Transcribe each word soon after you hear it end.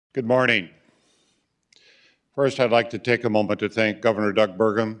Good morning. First, I'd like to take a moment to thank Governor Doug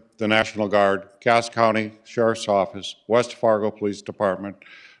Burgum, the National Guard, Cass County Sheriff's Office, West Fargo Police Department,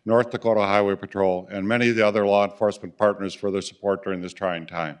 North Dakota Highway Patrol, and many of the other law enforcement partners for their support during this trying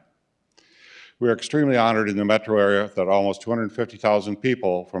time. We are extremely honored in the metro area that almost 250,000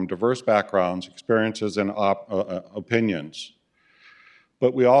 people from diverse backgrounds, experiences, and opinions.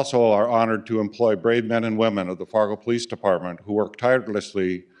 But we also are honored to employ brave men and women of the Fargo Police Department who work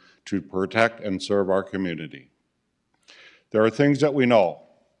tirelessly to protect and serve our community. There are things that we know.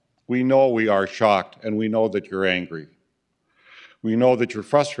 We know we are shocked, and we know that you're angry. We know that you're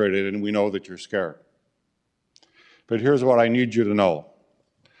frustrated, and we know that you're scared. But here's what I need you to know.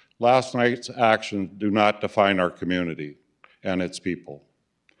 Last night's actions do not define our community and its people.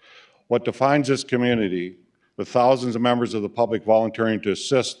 What defines this community, the thousands of members of the public volunteering to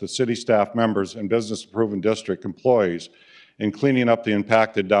assist the city staff members and business improvement district employees in cleaning up the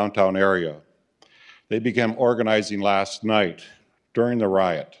impacted downtown area. They began organizing last night during the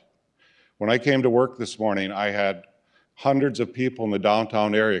riot. When I came to work this morning, I had hundreds of people in the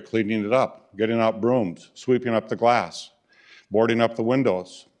downtown area cleaning it up, getting out brooms, sweeping up the glass, boarding up the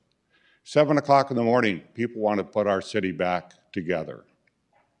windows. 7 o'clock in the morning, people want to put our city back together.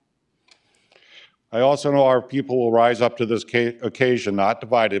 I also know our people will rise up to this occasion, not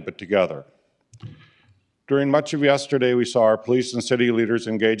divided, but together. During much of yesterday, we saw our police and city leaders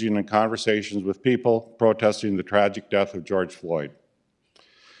engaging in conversations with people protesting the tragic death of George Floyd.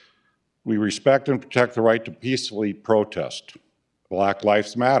 We respect and protect the right to peacefully protest. Black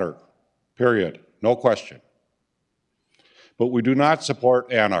lives matter, period, no question. But we do not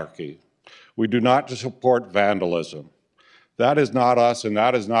support anarchy. We do not support vandalism. That is not us, and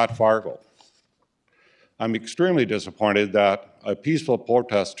that is not Fargo. I'm extremely disappointed that a peaceful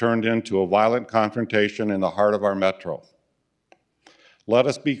protest turned into a violent confrontation in the heart of our metro. Let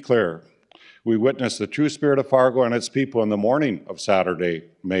us be clear. We witnessed the true spirit of Fargo and its people in the morning of Saturday,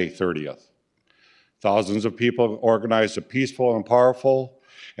 May 30th. Thousands of people organized a peaceful and powerful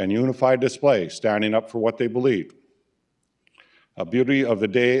and unified display, standing up for what they believed. A beauty of the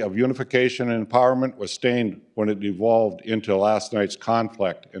day of unification and empowerment was stained when it evolved into last night's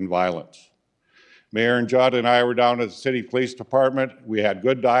conflict and violence. Mayor and Judd and I were down at the city police department. We had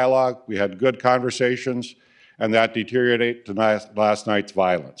good dialogue, we had good conversations, and that deteriorated to last night's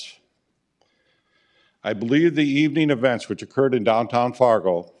violence. I believe the evening events which occurred in downtown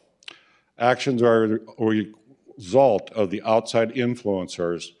Fargo, actions are a result of the outside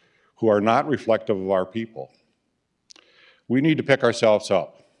influencers who are not reflective of our people. We need to pick ourselves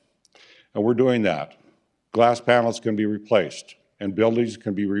up, and we're doing that. Glass panels can be replaced, and buildings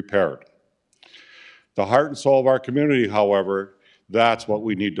can be repaired. The heart and soul of our community, however, that's what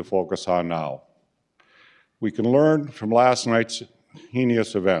we need to focus on now. We can learn from last night's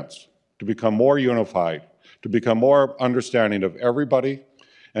heinous events to become more unified, to become more understanding of everybody,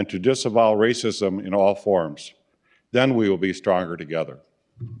 and to disavow racism in all forms. Then we will be stronger together.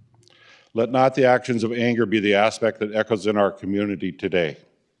 Let not the actions of anger be the aspect that echoes in our community today.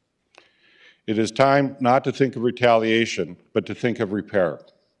 It is time not to think of retaliation, but to think of repair,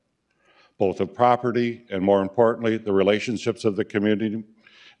 both of property and, more importantly, the relationships of the community,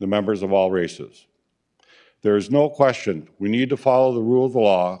 the members of all races. There is no question we need to follow the rule of the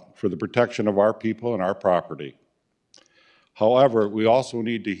law for the protection of our people and our property. However, we also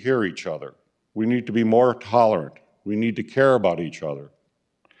need to hear each other. We need to be more tolerant. We need to care about each other.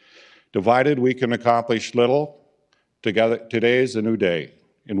 Divided, we can accomplish little. Together, today is a new day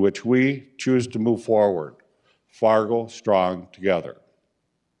in which we choose to move forward. Fargo strong together.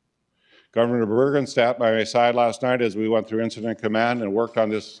 Governor Burgum sat by my side last night as we went through incident command and worked on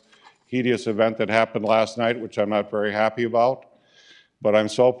this hideous event that happened last night, which I'm not very happy about. But I'm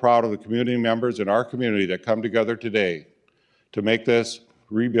so proud of the community members in our community that come together today to make this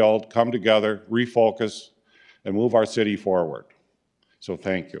rebuild, come together, refocus, and move our city forward. So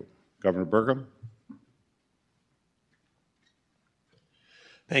thank you. Governor Burgum.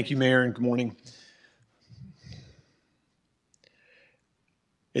 Thank you, Mayor, and good morning.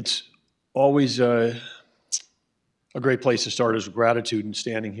 It's always a great place to start is with gratitude and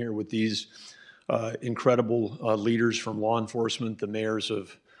standing here with these incredible leaders from law enforcement, the mayors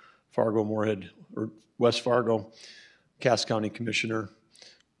of Fargo, Moorhead, or West Fargo, Cass County Commissioner,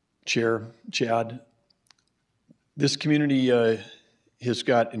 Chair Chad. This community has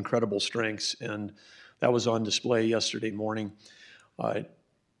got incredible strengths, and that was on display yesterday morning.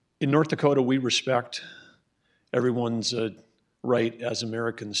 In North Dakota, we respect everyone's right as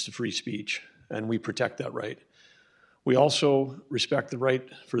Americans to free speech, and we protect that right. We also respect the right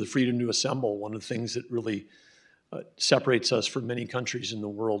for the freedom to assemble. One of the things that really separates us from many countries in the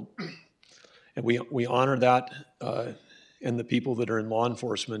world. And we honor that, and the people that are in law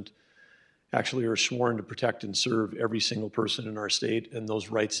enforcement actually are sworn to protect and serve every single person in our state and those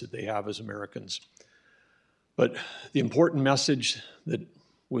rights that they have as Americans. But the important message that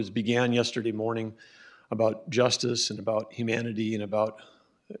began yesterday morning about justice and about humanity and about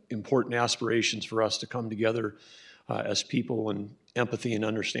important aspirations for us to come together as people and empathy and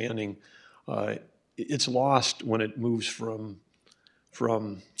understanding, it's lost when it moves from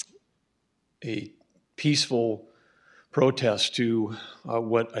a peaceful protest to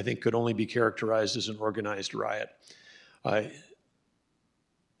what I think could only be characterized as an organized riot.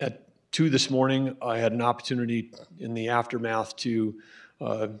 At 2 this morning, I had an opportunity in the aftermath to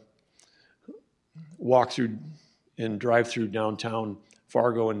walk through and drive through downtown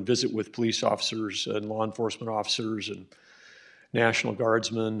Fargo and visit with police officers and law enforcement officers and National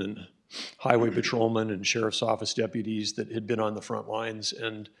Guardsmen and highway patrolmen and sheriff's office deputies that had been on the front lines.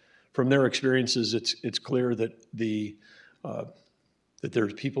 And from their experiences, it's clear that that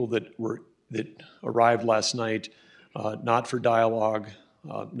there's people that arrived last night, not for dialogue,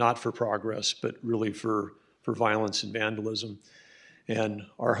 not for progress, but really for violence and vandalism. And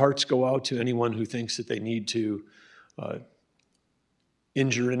our hearts go out to anyone who thinks that they need to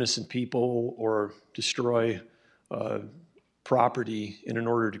injure innocent people or destroy property in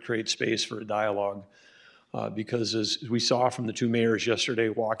order to create space for a dialogue. Because as we saw from the 2 mayors yesterday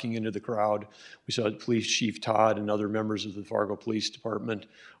walking into the crowd, we saw Police Chief Todd and other members of the Fargo Police Department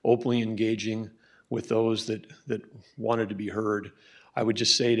openly engaging with those that wanted to be heard. I would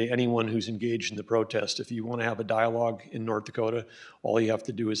just say to anyone who's engaged in the protest, if you want to have a dialogue in North Dakota, all you have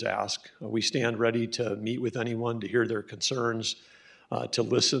to do is ask. We stand ready to meet with anyone, to hear their concerns, to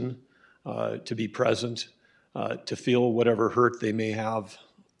listen, to be present, to feel whatever hurt they may have,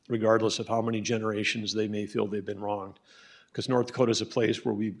 regardless of how many generations they may feel they've been wronged. Because North Dakota is a place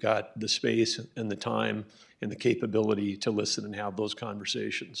where we've got the space and the time and the capability to listen and have those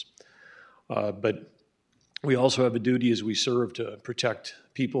conversations. But we also have a duty as we serve to protect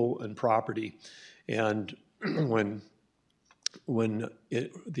people and property. And when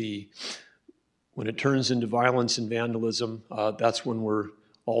it turns into violence and vandalism, that's when we're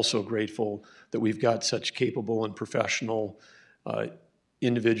also grateful that we've got such capable and professional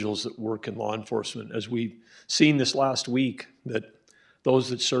individuals that work in law enforcement. As we've seen this last week, that those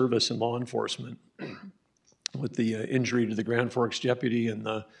that serve us in law enforcement, with the injury to the Grand Forks deputy and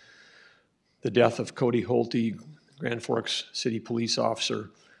the death of Cody Holte, Grand Forks City Police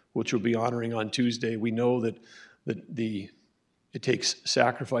officer, which we'll be honoring on Tuesday, we know that it takes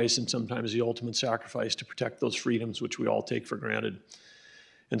sacrifice and sometimes the ultimate sacrifice to protect those freedoms which we all take for granted.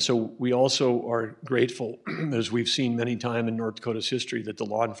 And so we also are grateful, as we've seen many times in North Dakota's history, that the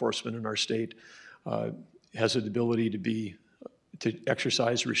law enforcement in our state has the ability to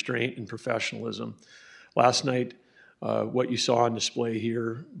exercise restraint and professionalism. Last night, what you saw on display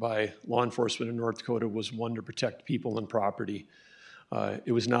here by law enforcement in North Dakota was one to protect people and property.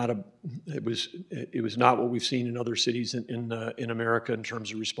 It was not what we've seen in other cities in America in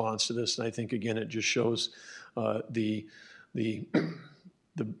terms of response to this. And I think again it just shows the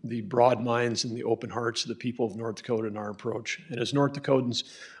broad minds and the open hearts of the people of North Dakota in our approach. And as North Dakotans,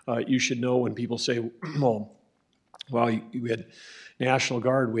 you should know when people say, well, we had National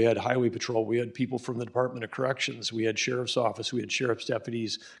Guard, we had Highway Patrol, we had people from the Department of Corrections, we had Sheriff's Office, we had Sheriff's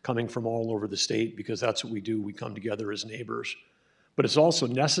deputies coming from all over the state, because that's what we do. We come together as neighbors. But it's also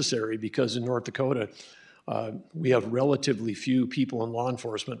necessary because in North Dakota, we have relatively few people in law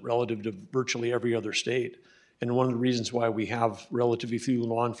enforcement relative to virtually every other state. And one of the reasons why we have relatively few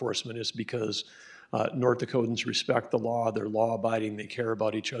law enforcement is because North Dakotans respect the law, they're law-abiding, they care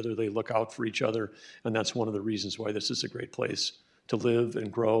about each other, they look out for each other, and that's one of the reasons why this is a great place to live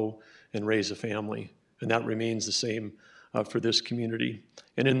and grow and raise a family. And that remains the same for this community.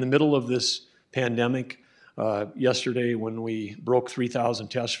 And in the middle of this pandemic, yesterday when we broke 3,000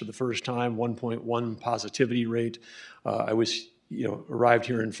 tests for the first time, 1.1 positivity rate, I was arrived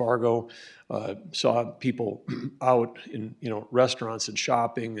here in Fargo, saw people out in restaurants and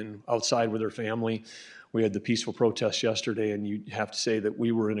shopping and outside with their family. We had the peaceful protest yesterday, and you have to say that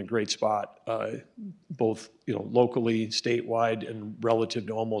we were in a great spot, both locally, statewide, and relative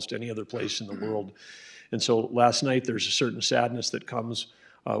to almost any other place in the world. And so last night there's a certain sadness that comes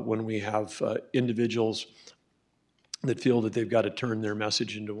when we have individuals that feel that they've got to turn their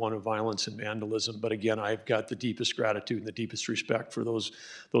message into one of violence and vandalism. But again, I've got the deepest gratitude and the deepest respect for those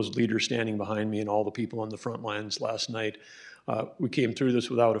leaders standing behind me and all the people on the front lines last night. We came through this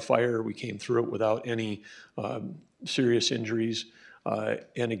without a fire. We came through it without any serious injuries.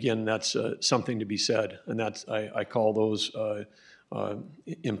 And again, that's something to be said, and that's I call those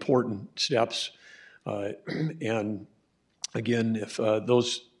important steps. And again, if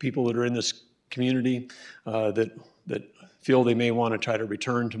those people that are in this community that feel they may want to try to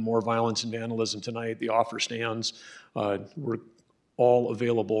return to more violence and vandalism tonight, the offer stands. We're all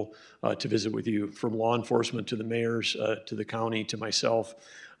available to visit with you, from law enforcement to the mayors, to the county, to myself,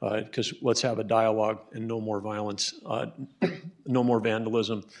 because let's have a dialogue and no more violence, no more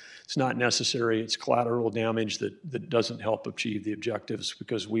vandalism. It's not necessary. It's collateral damage that doesn't help achieve the objectives,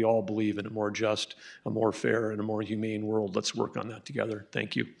 because we all believe in a more just, a more fair, and a more humane world. Let's work on that together.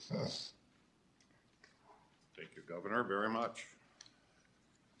 Thank you. Thank you, Governor, very much.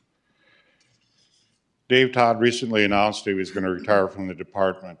 Dave Todd recently announced he was going to retire from the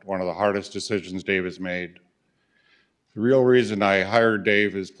department, one of the hardest decisions Dave has made. The real reason I hired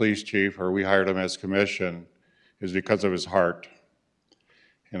Dave as police chief, or we hired him as commission, is because of his heart.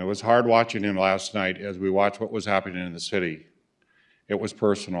 And it was hard watching him last night as we watched what was happening in the city. It was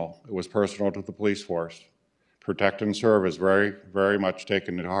personal. It was personal to the police force. Protect and serve is very, very much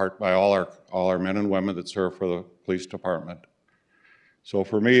taken to heart by all our men and women that serve for the police department. So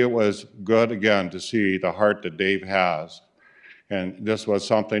for me, it was good, again, to see the heart that Dave has. And this was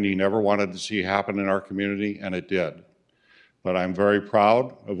something he never wanted to see happen in our community, and it did. But I'm very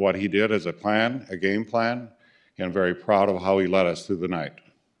proud of what he did as a plan, a game plan, and very proud of how he led us through the night.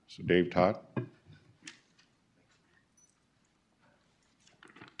 So Dave Todd.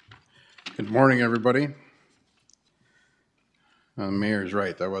 Good morning, everybody. The mayor's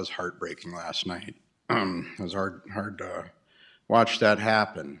right. That was heartbreaking last night. It was hard to watch that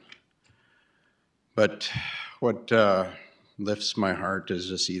happen. But what lifts my heart is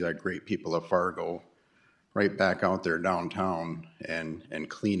to see that great people of Fargo right back out there downtown and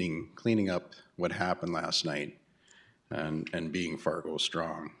cleaning up what happened last night and being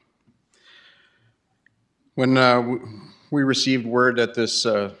FargoStrong. When we received word that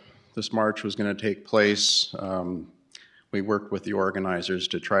this march was going to take place, we worked with the organizers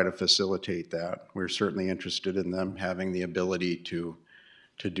to try to facilitate that. We're certainly interested in them having the ability to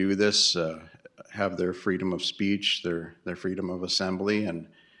do this, have their freedom of speech, their freedom of assembly, and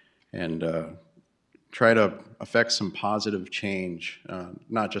try to affect some positive change,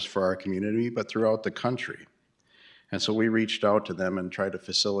 not just for our community, but throughout the country. And so we reached out to them and tried to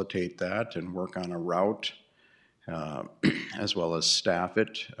facilitate that and work on a route, as well as staff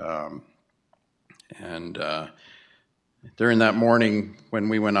it. During that morning, when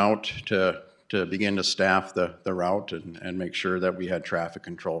we went out to begin to staff the route and make sure that we had traffic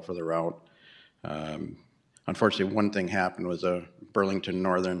control for the route, unfortunately, one thing happened was a Burlington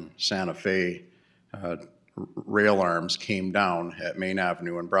Northern Santa Fe rail arms came down at Main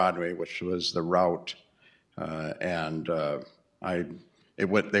Avenue and Broadway, which was the route, they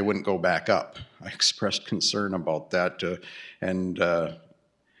wouldn't go back up. I expressed concern about that and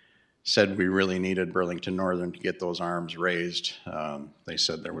said we really needed Burlington Northern to get those arms raised. They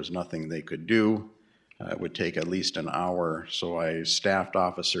said there was nothing they could do. It would take at least an hour, so I staffed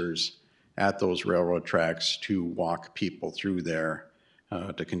officers at those railroad tracks to walk people through there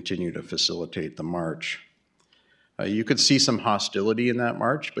to continue to facilitate the march. You could see some hostility in that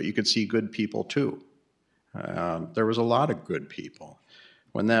march, but you could see good people too. There was a lot of good people.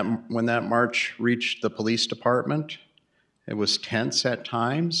 When that march reached the police department, it was tense at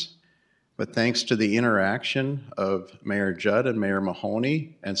times, but thanks to the interaction of Mayor Judd and Mayor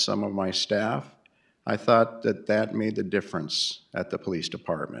Mahoney and some of my staff, I thought that made the difference at the police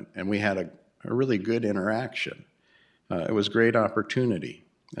department, and we had a really good interaction. It was a great opportunity,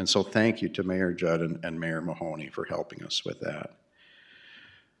 and so thank you to Mayor Judd and Mayor Mahoney for helping us with that.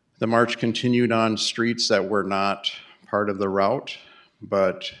 The march continued on streets that were not part of the route,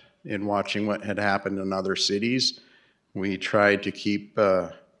 but in watching what had happened in other cities, we tried to keep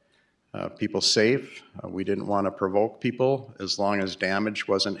people safe. We didn't want to provoke people as long as damage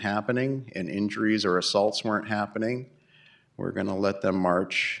wasn't happening and injuries or assaults weren't happening. We're going to let them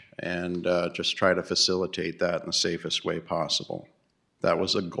march and just try to facilitate that in the safest way possible. That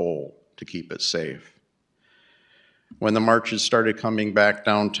was a goal, to keep it safe. When the marches started coming back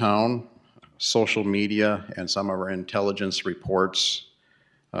downtown, social media and some of our intelligence reports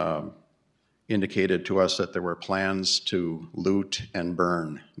indicated to us that there were plans to loot and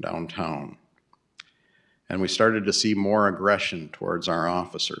burn downtown. And we started to see more aggression towards our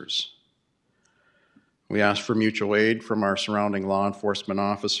officers. We asked for mutual aid from our surrounding law enforcement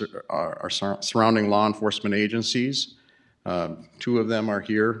surrounding law enforcement agencies. Two of them are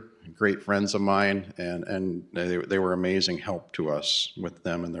here, great friends of mine, and they were amazing help to us with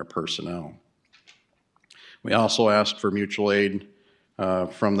them and their personnel. We also asked for mutual aid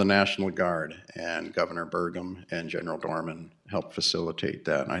from the National Guard, and Governor Burgum and General Dorman helped facilitate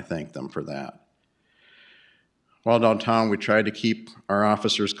that, and I thank them for that. While downtown, we tried to keep our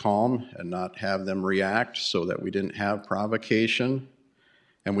officers calm and not have them react so that we didn't have provocation,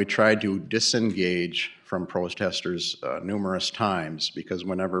 and we tried to disengage from protesters numerous times, because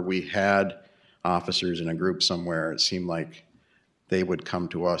whenever we had officers in a group somewhere, it seemed like they would come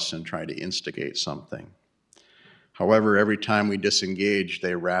to us and try to instigate something. However, every time we disengaged,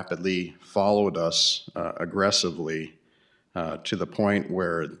 they rapidly followed us aggressively to the point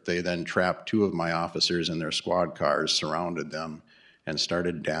where they then trapped 2 of my officers in their squad cars, surrounded them, and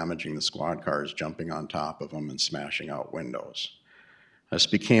started damaging the squad cars, jumping on top of them and smashing out windows. This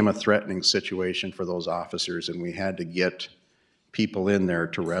became a threatening situation for those officers, and we had to get people in there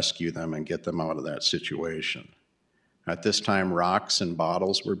to rescue them and get them out of that situation. At this time, rocks and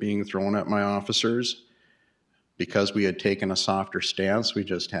bottles were being thrown at my officers. Because we had taken a softer stance, we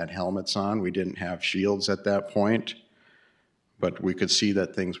just had helmets on. We didn't have shields at that point, but we could see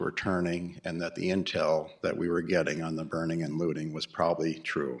that things were turning and that the intel that we were getting on the burning and looting was probably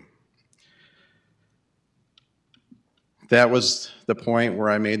true. That was the point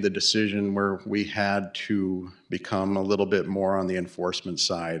where I made the decision where we had to become a little bit more on the enforcement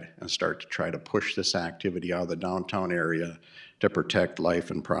side and start to try to push this activity out of the downtown area to protect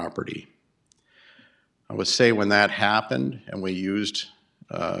life and property. I would say when that happened and we used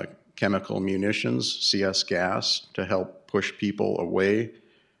chemical munitions, CS gas, to help push people away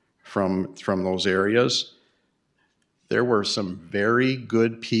from those areas, there were some very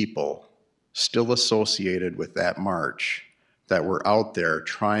good people still associated with that march that were out there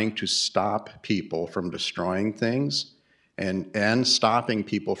trying to stop people from destroying things and stopping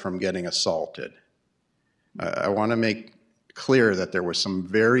people from getting assaulted. I want to make clear that there were some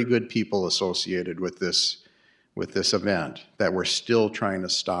very good people associated with this event that were still trying to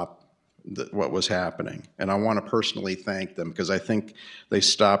stop what was happening. And I want to personally thank them, because I think they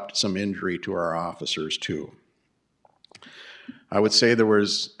stopped some injury to our officers too. I would say there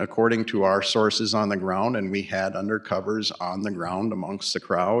was, according to our sources on the ground, and we had undercovers on the ground amongst the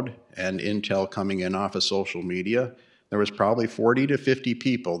crowd and intel coming in off of social media, there was probably 40 to 50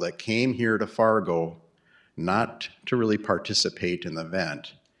 people that came here to Fargo not to really participate in the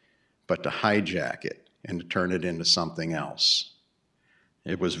event, but to hijack it and to turn it into something else.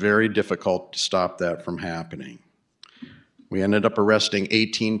 It was very difficult to stop that from happening. We ended up arresting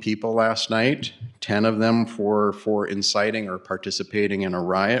 18 people last night, 10 of them for inciting or participating in a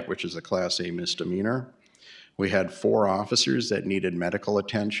riot, which is a Class A misdemeanor. We had 4 officers that needed medical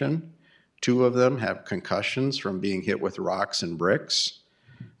attention. 2 of them have concussions from being hit with rocks and bricks.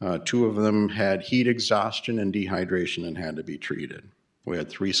 2 of them had heat exhaustion and dehydration and had to be treated. We had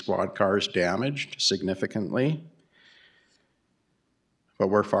 3 squad cars damaged significantly. But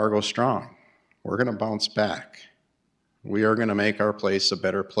we're FargoStrong. We're going to bounce back. We are going to make our place a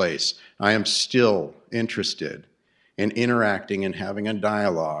better place. I am still interested in interacting and having a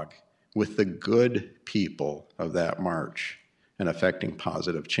dialogue with the good people of that march and affecting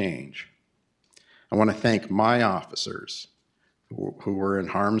positive change. I want to thank my officers who were in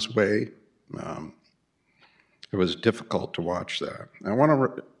harm's way. It was difficult to watch that. I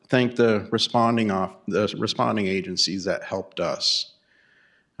want to thank the responding agencies that helped us.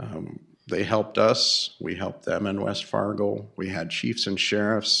 They helped us, we helped them in West Fargo. We had chiefs and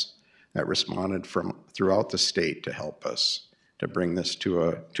sheriffs that responded from throughout the state to help us to bring this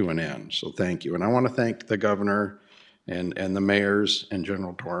to an end. So thank you. And I want to thank the governor and the mayors and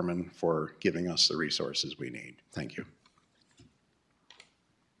General Dorman for giving us the resources we need. Thank you.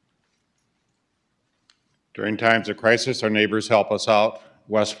 During times of crisis, our neighbors help us out.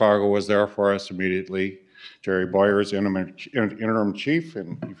 West Fargo was there for us immediately. Jerry Boyer is interim chief,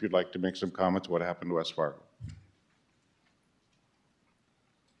 and if you'd like to make some comments, what happened to West Fargo?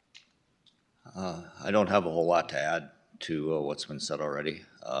 I don't have a whole lot to add to what's been said already.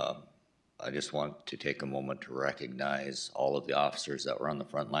 I just want to take a moment to recognize all of the officers that were on the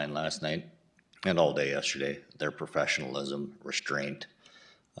front line last night and all day yesterday. Their professionalism, restraint,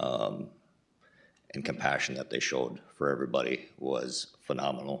 and compassion that they showed for everybody was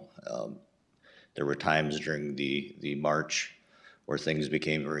phenomenal. There were times during the march where things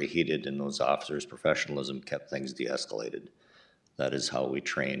became very heated, and those officers' professionalism kept things de-escalated. That is how we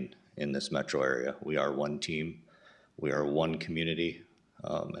train in this metro area. We are one team, we are one community,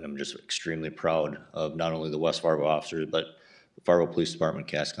 and I'm just extremely proud of not only the West Fargo officers, but the Fargo Police Department,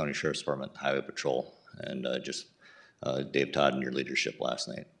 Cass County Sheriff's Department, Highway Patrol, and Dave Todd and your leadership last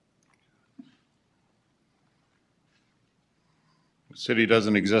night. The city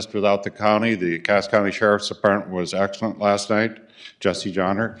doesn't exist without the county. The Cass County Sheriff's Department was excellent last night. Jesse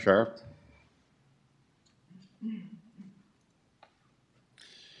Johnner, Sheriff.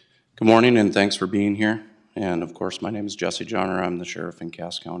 Good morning and thanks for being here. And of course, my name is Jesse Johnner. I'm the sheriff in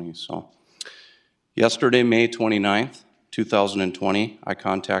Cass County. So yesterday, May 29th, 2020, I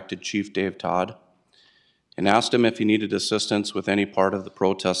contacted Chief Dave Todd and asked him if he needed assistance with any part of the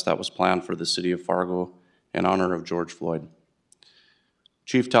protest that was planned for the city of Fargo in honor of George Floyd.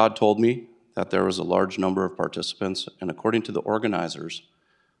 Chief Todd told me that there was a large number of participants, and according to the organizers,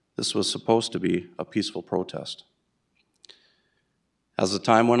 this was supposed to be a peaceful protest. As the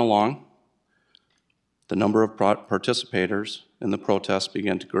time went along, the number of participators in the protest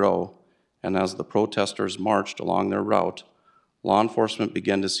began to grow, and as the protesters marched along their route, law enforcement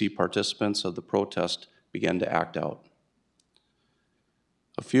began to see participants of the protest begin to act out.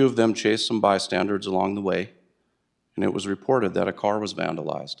 A few of them chased some bystanders along the way, and it was reported that a car was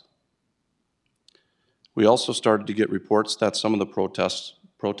vandalized. We also started to get reports that some of the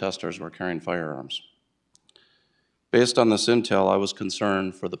protesters were carrying firearms. Based on this intel, I was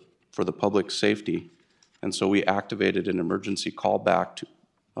concerned for the public's safety, and so we activated an emergency callback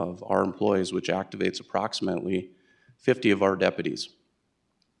of our employees, which activates approximately 50 of our deputies.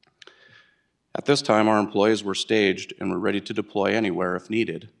 At this time, our employees were staged and were ready to deploy anywhere if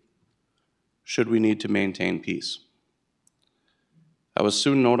needed, should we need to maintain peace. I was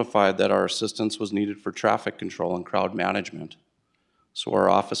soon notified that our assistance was needed for traffic control and crowd management, so our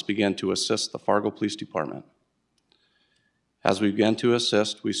office began to assist the Fargo Police Department. As we began to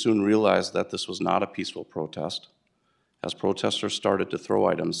assist, we soon realized that this was not a peaceful protest, as protesters started to throw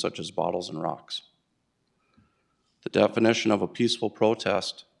items such as bottles and rocks. The definition of a peaceful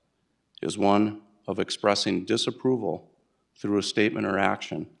protest is one of expressing disapproval through a statement or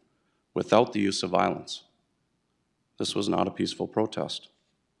action without the use of violence. This was not a peaceful protest.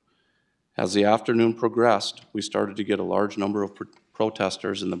 As the afternoon progressed, we started to get a large number of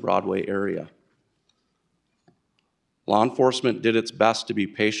protesters in the Broadway area. Law enforcement did its best to be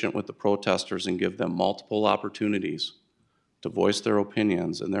patient with the protesters and give them multiple opportunities to voice their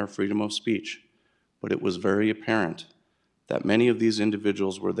opinions and their freedom of speech, but it was very apparent that many of these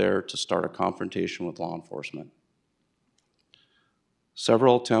individuals were there to start a confrontation with law enforcement.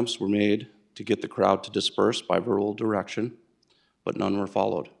 Several attempts were made to get the crowd to disperse by verbal direction, but none were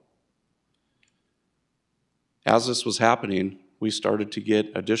followed. As this was happening, we started to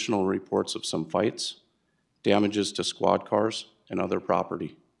get additional reports of some fights, damages to squad cars, and other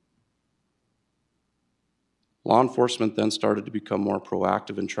property. Law enforcement then started to become more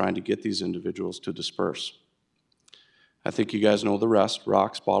proactive in trying to get these individuals to disperse. I think you guys know the rest.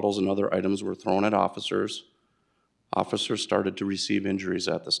 Rocks, bottles, and other items were thrown at officers. Officers started to receive injuries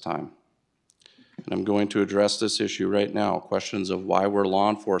at this time. And I'm going to address this issue right now, questions of why were law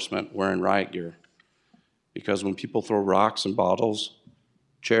enforcement wearing riot gear? Because when people throw rocks and bottles,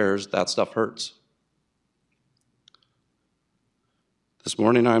 chairs, that stuff hurts. This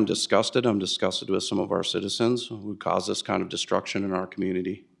morning I'm disgusted with some of our citizens who cause this kind of destruction in our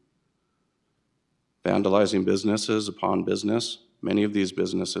community. Vandalizing businesses upon business, many of these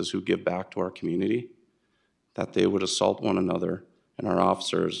businesses who give back to our community, that they would assault one another and our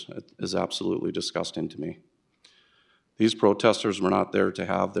officers is absolutely disgusting to me. These protesters were not there to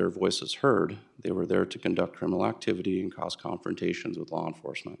have their voices heard. They were there to conduct criminal activity and cause confrontations with law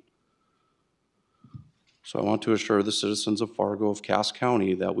enforcement. So I want to assure the citizens of Fargo, of Cass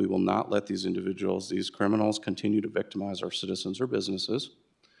County, that we will not let these individuals, these criminals, continue to victimize our citizens or businesses.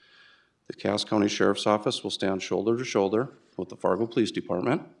 The Cass County Sheriff's Office will stand shoulder to shoulder with the Fargo Police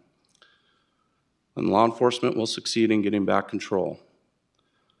Department, and law enforcement will succeed in getting back control.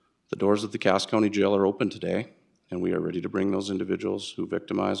 The doors of the Cass County Jail are open today, and we are ready to bring those individuals who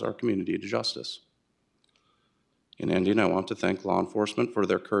victimize our community to justice. In ending, I want to thank law enforcement for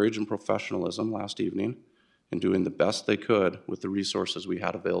their courage and professionalism last evening in doing the best they could with the resources we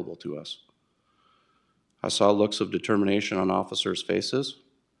had available to us. I saw looks of determination on officers' faces,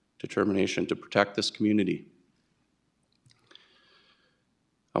 determination to protect this community.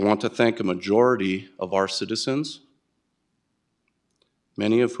 I want to thank a majority of our citizens,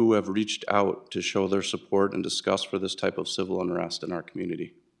 many of who have reached out to show their support and disgust for this type of civil unrest in our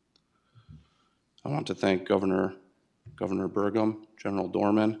community. I want to thank Governor Burgum, General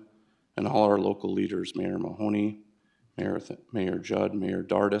Dorman, and all our local leaders, Mayor Mahoney, Mayor Judd, Mayor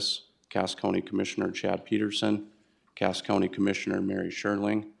Dardis, Cass County Commissioner Chad Peterson, Cass County Commissioner Mary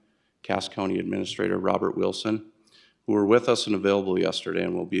Sherling, Cass County Administrator Robert Wilson, who were with us and available yesterday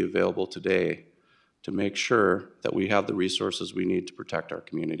and will be available today to make sure that we have the resources we need to protect our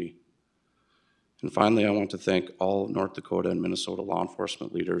community. And finally, I want to thank all North Dakota and Minnesota law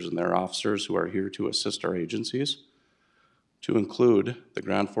enforcement leaders and their officers who are here to assist our agencies. to include the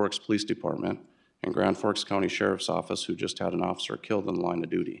Grand Forks Police Department and Grand Forks County Sheriff's Office, who just had an officer killed in the line of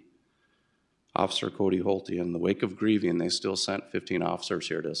duty. Officer Cody Holte. In the wake of grieving, they still sent 15 officers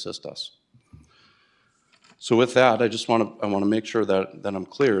here to assist us. So with that, I want to make sure that I'm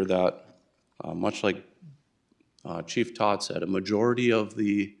clear that much like Chief Todd said, a majority of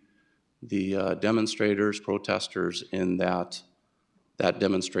the demonstrators, protesters in that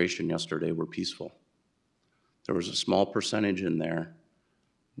demonstration yesterday were peaceful. There was a small percentage in there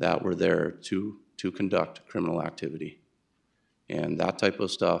that were there to conduct criminal activity. And that type of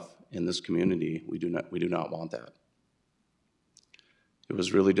stuff in this community, we do not want that. It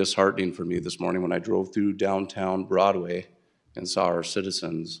was really disheartening for me this morning when I drove through downtown Broadway and saw our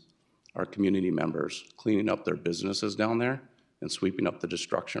citizens, our community members, cleaning up their businesses down there and sweeping up the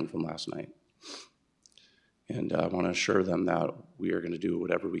destruction from last night. And I want to assure them that we are going to do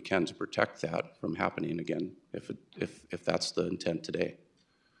whatever we can to protect that from happening again, if that's the intent today.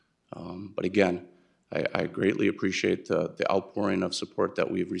 But again, I greatly appreciate the outpouring of support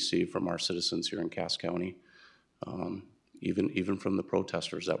that we've received from our citizens here in Cass County, even from the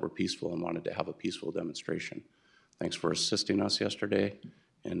protesters that were peaceful and wanted to have a peaceful demonstration. Thanks for assisting us yesterday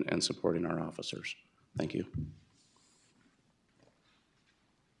and supporting our officers. Thank you.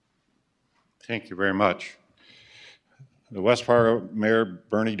 Thank you very much. The West Fargo Mayor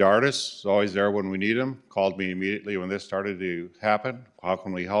Bernie Dardis is always there when we need him. Called me immediately when this started to happen. How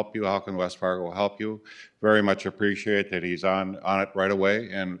can we help you? How can West Fargo help you? Very much appreciate that he's on it right away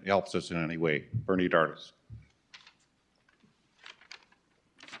and helps us in any way. Bernie Dardis.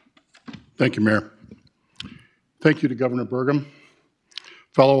 Thank you, Mayor. Thank you to Governor Burgum,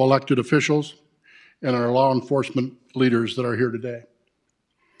 fellow elected officials, and our law enforcement leaders that are here today.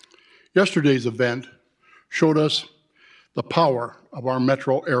 Yesterday's event showed us the power of our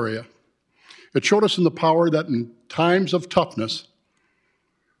metro area. It showed us in the power that in times of toughness,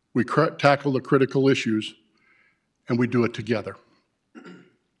 we tackle the critical issues and we do it together.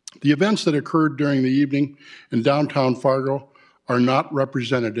 The events that occurred during the evening in downtown Fargo are not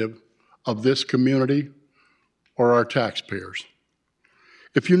representative of this community or our taxpayers.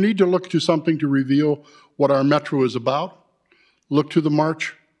 If you need to look to something to reveal what our metro is about, look to the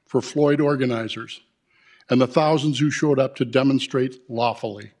March for Floyd organizers and the thousands who showed up to demonstrate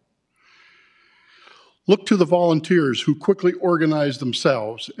lawfully. Look to the volunteers who quickly organized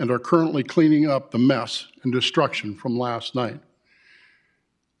themselves and are currently cleaning up the mess and destruction from last night.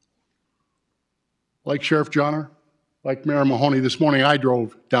 Like Sheriff Johnner, like Mayor Mahoney, this morning I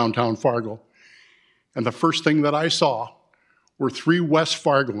drove downtown Fargo, and the first thing that I saw were 3 West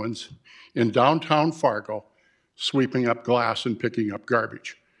Fargoans in downtown Fargo sweeping up glass and picking up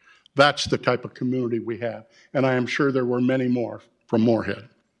garbage. That's the type of community we have, and I am sure there were many more from Moorhead.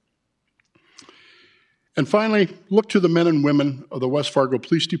 And finally, look to the men and women of the West Fargo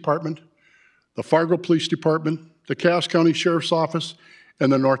Police Department, the Fargo Police Department, the Cass County Sheriff's Office,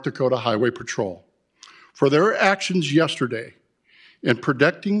 and the North Dakota Highway Patrol for their actions yesterday in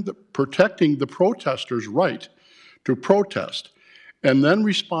protecting the protesters' right to protest and then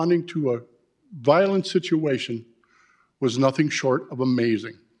responding to a violent situation was nothing short of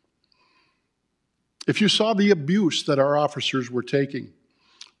amazing. If you saw the abuse that our officers were taking,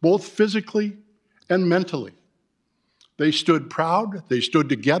 both physically and mentally, they stood proud, they stood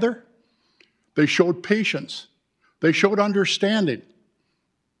together, they showed patience, they showed understanding.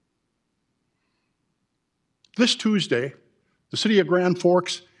 This Tuesday, the city of Grand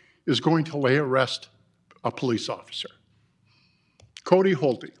Forks is going to lay arrest a police officer, Cody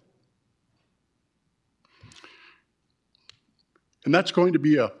Holte. And that's going to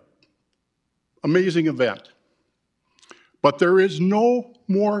be an amazing event. But there is no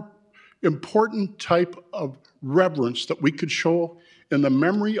more important type of reverence that we could show in the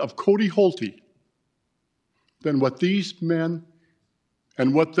memory of Cody Holte than what these men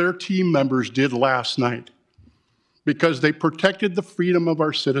and what their team members did last night, because they protected the freedom of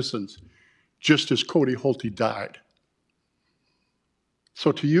our citizens, just as Cody Holte died.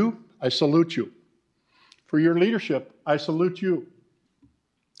 So to you, I salute you. For your leadership, I salute you.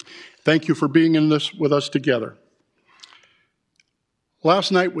 Thank you for being in this with us together.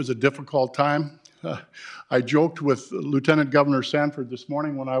 Last night was a difficult time. I joked with Lieutenant Governor Sanford this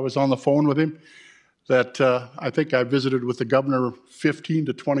morning when I was on the phone with him that I think I visited with the governor 15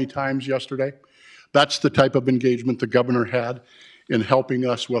 to 20 times yesterday. That's the type of engagement the governor had in helping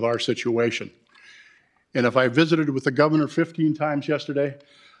us with our situation. And if I visited with the governor 15 times yesterday,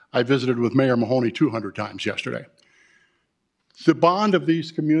 I visited with Mayor Mahoney 200 times yesterday. The bond of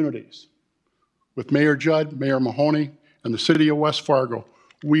these communities, with Mayor Judd, Mayor Mahoney, and the city of West Fargo,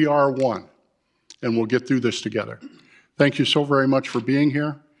 we are one, and we'll get through this together. Thank you so very much for being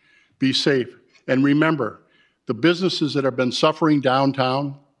here. Be safe. And remember, the businesses that have been suffering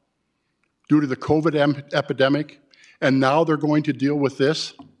downtown due to the COVID epidemic, and now they're going to deal with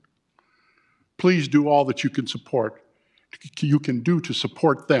this, please do all that you can do to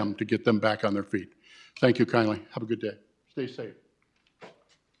support them to get them back on their feet. Thank you kindly. Have a good day. Stay safe.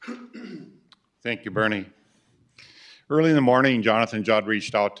 Thank you, Bernie. Early in the morning, Jonathan Judd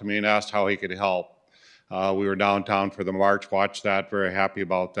reached out to me and asked how he could help. We were downtown for the march, watched that, very happy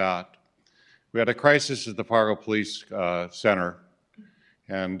about that. We had a crisis at the Fargo Police Center,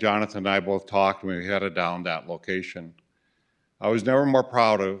 and Jonathan and I both talked and we headed down that location. I was never more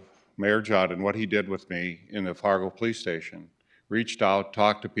proud of Mayor Judd and what he did with me in the Fargo Police Station. Reached out,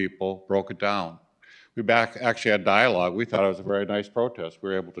 talked to people, broke it down. We actually had dialogue. We thought it was a very nice protest. We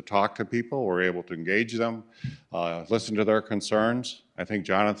were able to talk to people, we were able to engage them, listen to their concerns. I think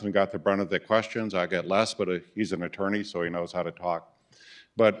Jonathan got the brunt of the questions. I get less, but he's an attorney, so he knows how to talk.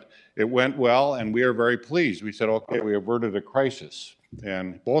 But it went well, and we are very pleased. We said, okay, we averted a crisis,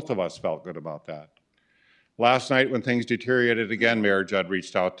 and both of us felt good about that. Last night, when things deteriorated again, Mayor Judd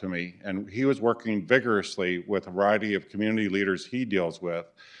reached out to me, and he was working vigorously with a variety of community leaders he deals with,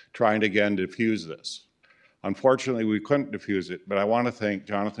 trying to again diffuse this. Unfortunately, we couldn't diffuse it, but I want to thank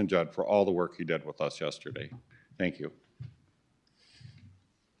Jonathan Judd for all the work he did with us yesterday. Thank you.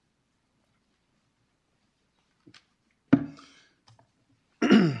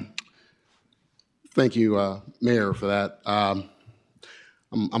 Thank you, Mayor, for that. I'm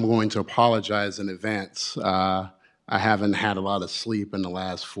going to apologize in advance. I haven't had a lot of sleep in the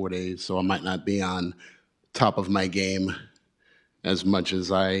last 4 days, so I might not be on top of my game as much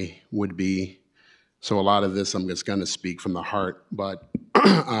as I would be. So a lot of this, I'm just going to speak from the heart. But,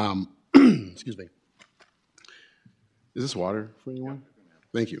 excuse me. Is this water for anyone?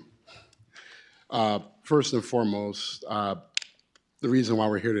 Thank you. First and foremost, the reason why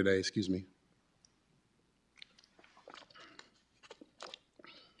we're here today, excuse me,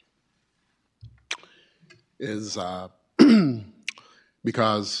 is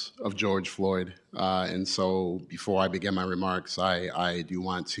because of George Floyd. And so before I begin my remarks, I do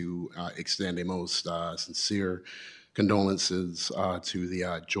want to extend a most sincere condolences to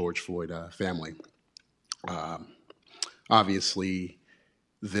the George Floyd family. Obviously,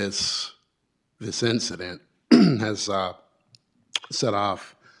 this incident has set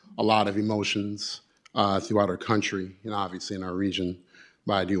off a lot of emotions throughout our country and obviously in our region,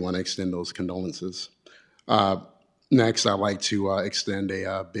 but I do want to extend those condolences. Next, I'd like to extend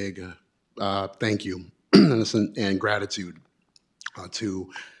a big thank you and gratitude to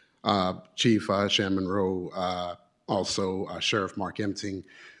Chief Shan Monroe, also Sheriff Mark Empting,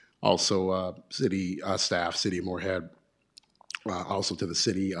 also city staff, City of Moorhead, also to the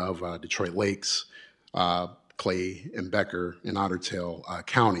City of Detroit Lakes, Clay and Becker and Otter Tail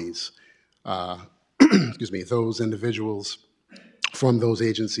counties. Excuse me, those individuals from those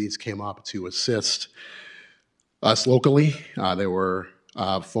agencies came up to assist us locally. There were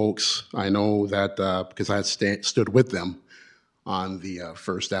folks I know that because I had stood with them on the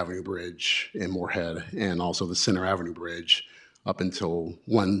First Avenue Bridge in Moorhead and also the Center Avenue Bridge up until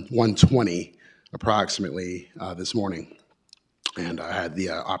 1:20 approximately this morning. And I had the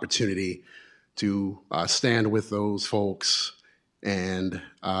opportunity to stand with those folks and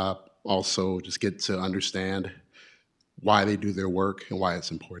also just get to understand why they do their work and why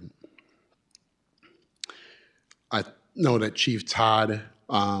it's important. I know that Chief Todd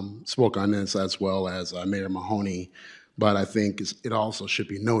spoke on this as well as Mayor Mahoney, but I think it also should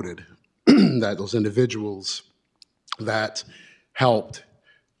be noted that those individuals that helped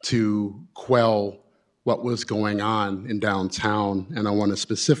to quell what was going on in downtown, and I want to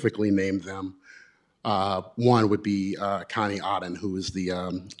specifically name them. One would be Connie Otten, who is the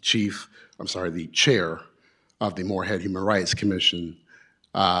the chair of the Moorhead Human Rights Commission,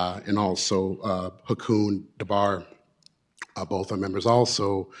 and also Hakoon Dabar. Both are members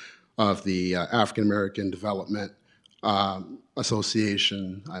also of the African American Development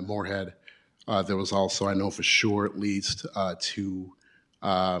Association at Moorhead. There was also, I know for sure, at least two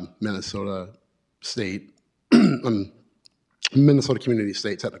Minnesota State, Minnesota Community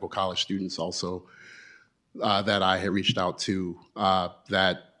State Technical College students also that I had reached out to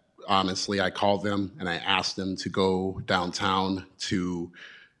that honestly I called them and I asked them to go downtown to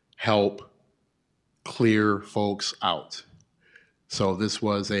help clear folks out. So this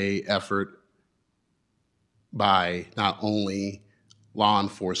was an effort by not only law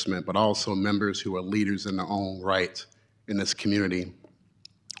enforcement, but also members who are leaders in their own right in this community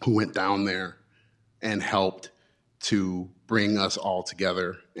who went down there and helped to bring us all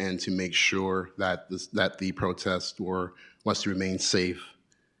together and to make sure that the protest was to remain safe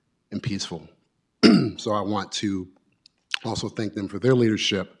and peaceful. So I want to also thank them for their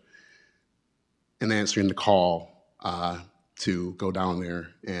leadership in answering the call to go down there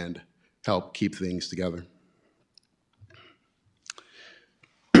and help keep things together.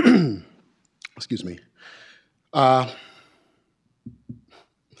 Excuse me. Boy,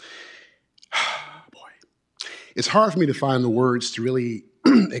 it's hard for me to find the words to really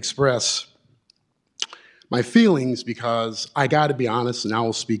express my feelings because I got to be honest, and I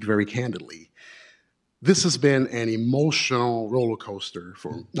will speak very candidly. This has been an emotional roller coaster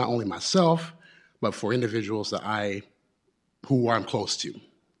for not only myself, but for individuals who I'm close to.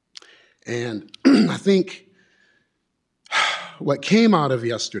 And I think what came out of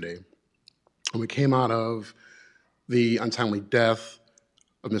yesterday, and what came out of the untimely death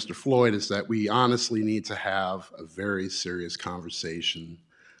of Mr. Floyd, is that we honestly need to have a very serious conversation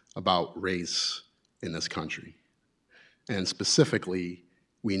about race in this country. And specifically,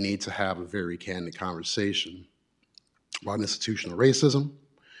 we need to have a very candid conversation about institutional racism,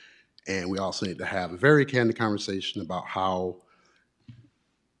 and we also need to have a very candid conversation about how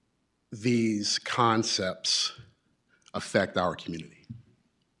these concepts affect our community.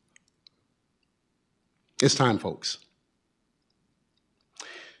 It's time, folks.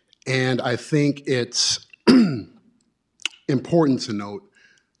 And I think it's important to note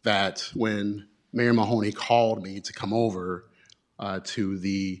that when Mayor Mahoney called me to come over to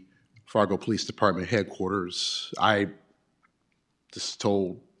the Fargo Police Department headquarters, I just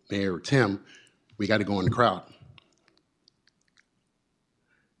told Mayor Tim, we got to go in the crowd.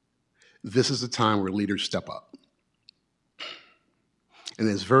 This is the time where leaders step up. And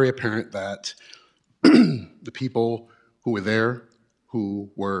it's very apparent that the people who were there,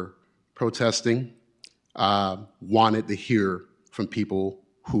 who were protesting, wanted to hear from people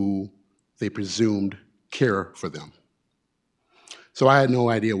who they presumed care for them. So I had no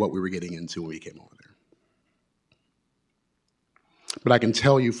idea what we were getting into when we came over there. But I can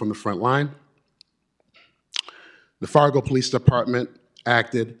tell you from the front line, the Fargo Police Department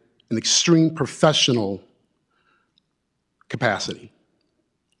acted in extreme professional capacity.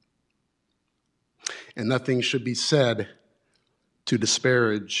 And nothing should be said to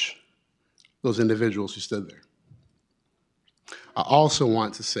disparage those individuals who stood there. I also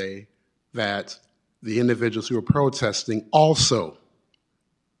want to say that the individuals who were protesting also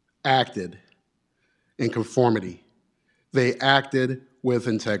acted in conformity. They acted with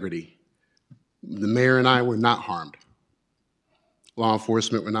integrity. The mayor and I were not harmed. Law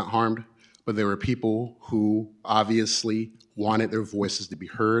enforcement were not harmed, but there were people who obviously wanted their voices to be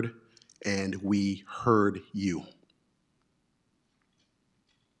heard, and we heard you.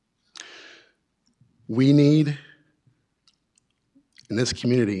 We need, in this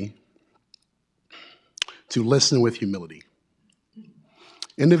community, to listen with humility.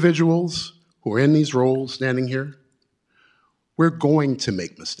 Individuals who are in these roles standing here, we're going to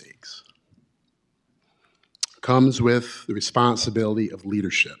make mistakes. It comes with the responsibility of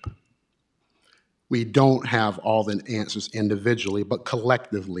leadership. We don't have all the answers individually, but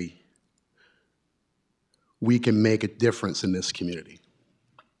collectively, we can make a difference in this community.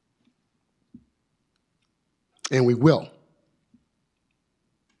 And we will.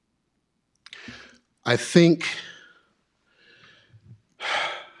 I think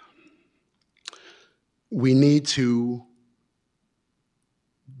we need to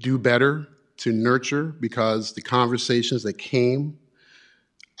do better to nurture, because the conversations that came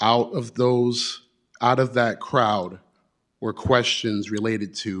out of that crowd were questions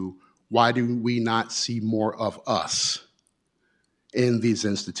related to, why do we not see more of us in these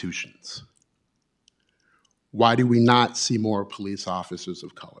institutions? Why do we not see more police officers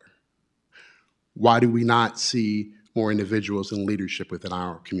of color? Why do we not see more individuals in leadership within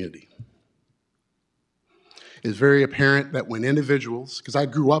our community? It's very apparent that when individuals, because I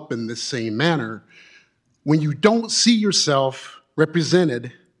grew up in this same manner, when you don't see yourself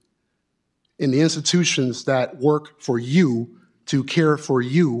represented in the institutions that work for you, to care for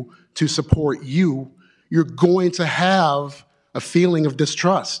you, to support you, you're going to have a feeling of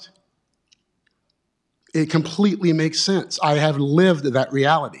distrust. It completely makes sense. I have lived that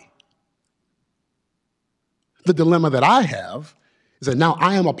reality. The dilemma that I have is that now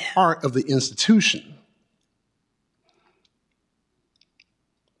I am a part of the institution.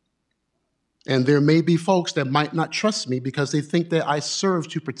 And there may be folks that might not trust me because they think that I serve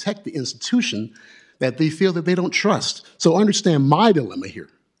to protect the institution that they feel that they don't trust. So understand my dilemma here.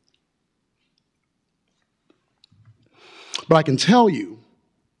 But I can tell you,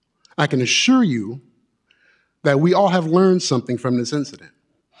 I can assure you that we all have learned something from this incident.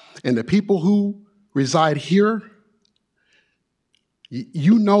 And the people who reside here,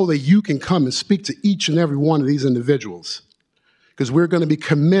 you know that you can come and speak to each and every one of these individuals, because we're going to be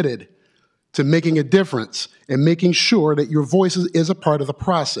committed to making a difference and making sure that your voice is a part of the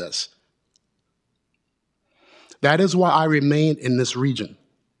process. That is why I remain in this region.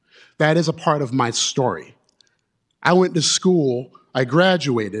 That is a part of my story. I went to school, I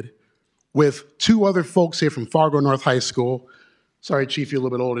graduated with two other folks here from Fargo North High School. Sorry, Chief, you're a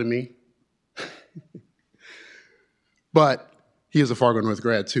little bit older than me. But he is a Fargo North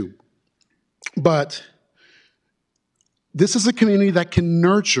grad too. But this is a community that can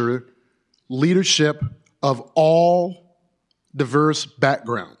nurture leadership of all diverse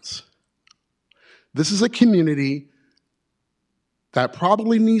backgrounds. This is a community that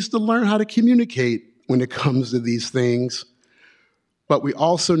probably needs to learn how to communicate when it comes to these things, but we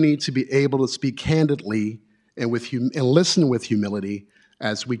also need to be able to speak candidly and listen with humility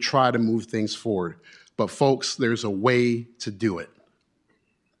as we try to move things forward. But folks, there's a way to do it.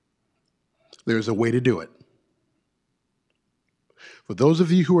 There's a way to do it. For those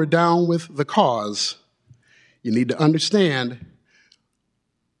of you who are down with the cause, you need to understand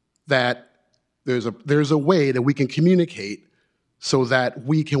that there's a way that we can communicate so that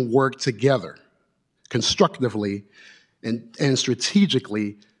we can work together constructively and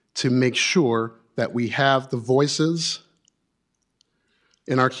strategically to make sure that we have the voices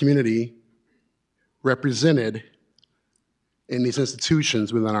in our community represented in these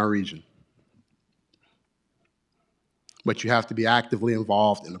institutions within our region. But you have to be actively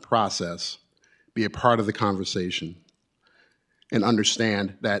involved in the process, be a part of the conversation, and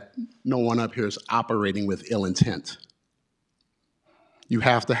understand that no one up here is operating with ill intent. You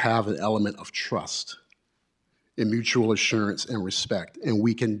have to have an element of trust and mutual assurance and respect, and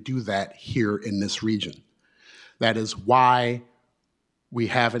we can do that here in this region. That is why we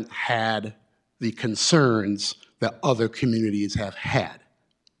haven't had the concerns that other communities have had.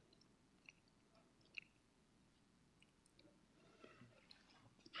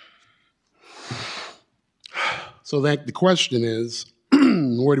 So the question is,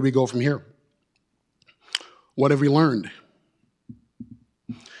 where do we go from here? What have we learned?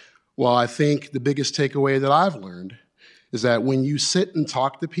 Well, I think the biggest takeaway that I've learned is that when you sit and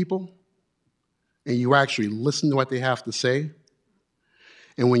talk to people and you actually listen to what they have to say,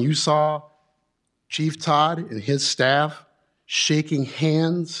 and when you saw Chief Todd and his staff shaking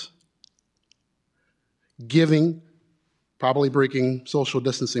hands, giving, probably breaking social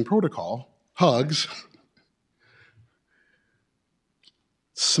distancing protocol, hugs,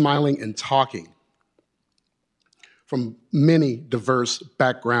 smiling and talking from many diverse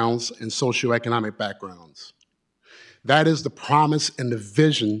backgrounds and socioeconomic backgrounds. That is the promise and the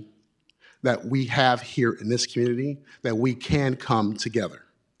vision that we have here in this community, that we can come together.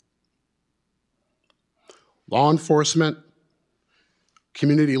 Law enforcement,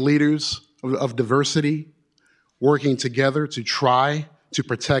 community leaders of diversity, working together to try to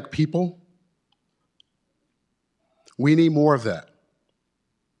protect people. We need more of that.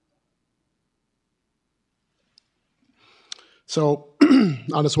 So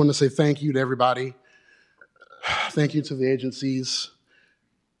I just want to say thank you to everybody. Thank you to the agencies.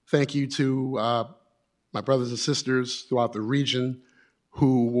 Thank you to my brothers and sisters throughout the region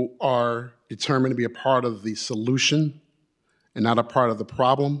who are determined to be a part of the solution and not a part of the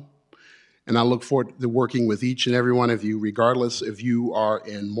problem. And I look forward to working with each and every one of you, regardless if you are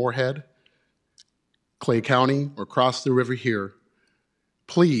in Moorhead, Clay County, or across the river here.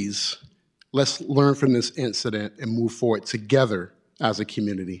 Please, let's learn from this incident and move forward together as a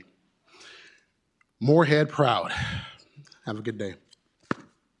community. Moorhead proud. Have a good day.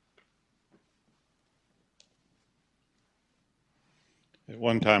 At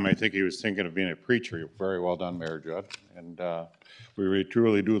one time, I think he was thinking of being a preacher. Very well done, Mayor Judd. And we really,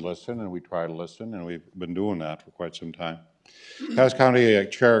 truly do listen, and we try to listen, and we've been doing that for quite some time. Cass County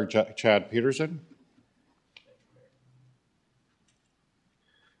Chair Chad Peterson.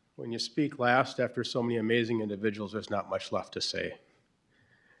 When you speak last after so many amazing individuals, there's not much left to say.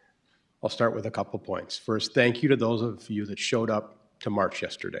 I'll start with a couple points. First, thank you to those of you that showed up to march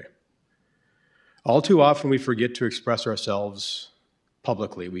yesterday. All too often, we forget to express ourselves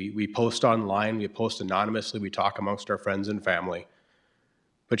publicly. We post online, we post anonymously, we talk amongst our friends and family.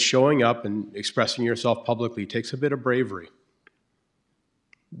 But showing up and expressing yourself publicly takes a bit of bravery.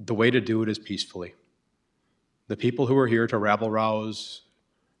 The way to do it is peacefully. The people who are here to rabble-rouse,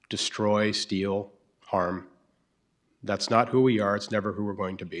 destroy, steal, harm, that's not who we are. It's never who we're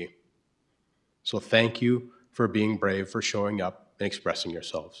going to be. So thank you for being brave, for showing up and expressing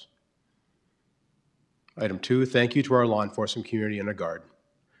yourselves. Item 2, thank you to our law enforcement community and the Guard.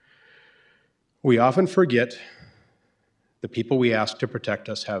 We often forget the people we ask to protect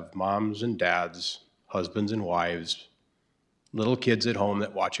us have moms and dads, husbands and wives, little kids at home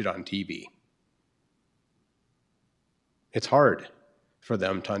that watch it on TV. It's hard for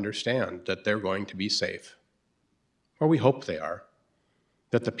them to understand that they're going to be safe, or we hope they are,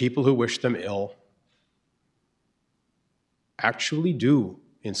 that the people who wish them ill actually do,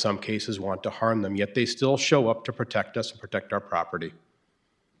 in some cases, want to harm them, yet they still show up to protect us and protect our property.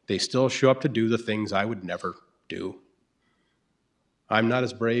 They still show up to do the things I would never do. I'm not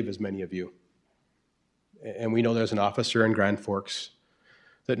as brave as many of you. And we know there's an officer in Grand Forks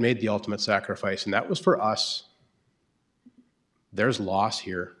that made the ultimate sacrifice, and that was for us. There's loss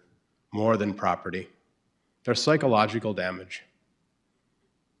here, more than property. There's psychological damage.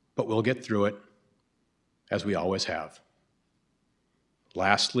 But we'll get through it, as we always have.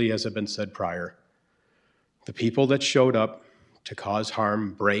 Lastly, as has been said prior, the people that showed up to cause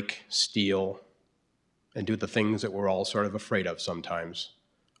harm, break, steal, and do the things that we're all sort of afraid of sometimes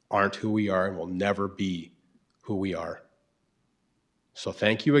aren't who we are and will never be who we are. So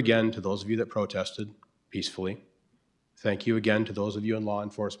thank you again to those of you that protested peacefully. Thank you again to those of you in law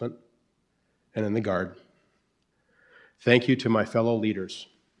enforcement and in the Guard. Thank you to my fellow leaders,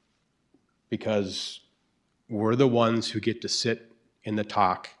 because we're the ones who get to sit in the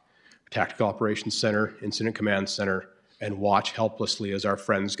Tactical Operations Center, Incident Command Center, and watch helplessly as our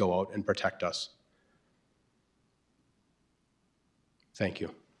friends go out and protect us. Thank you.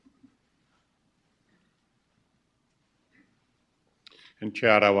 And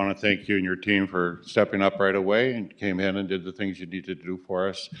Chad, I want to thank you and your team for stepping up right away and came in and did the things you needed to do for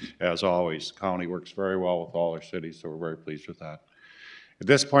us. As always, the county works very well with all our cities, so we're very pleased with that. At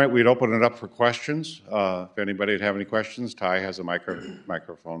this point, we'd open it up for questions. If anybody would have any questions, Ty has a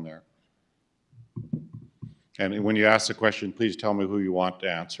microphone there. And when you ask the question, please tell me who you want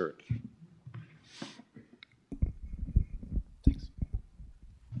to answer it.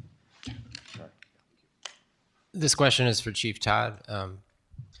 This question is for Chief Todd.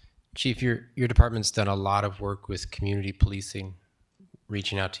 Chief, your department's done a lot of work with community policing,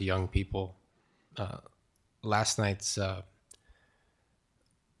 reaching out to young people. Last night's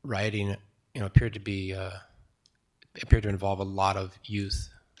rioting, appeared to involve a lot of youth,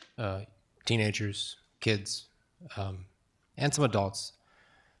 teenagers, kids, and some adults.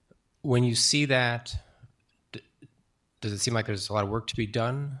 When you see that, does it seem like there's a lot of work to be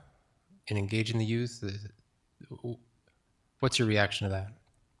done in engaging the youth? What's your reaction to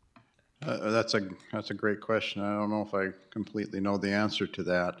that? That's a great question. I don't know if I completely know the answer to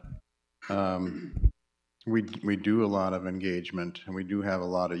that. We do a lot of engagement, and we do have a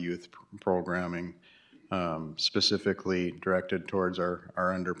lot of youth programming, specifically directed towards our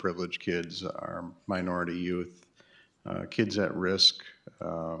underprivileged kids, our minority youth, kids at risk,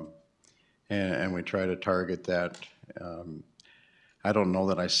 and we try to target that. I don't know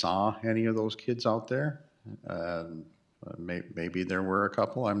that I saw any of those kids out there. Maybe there were a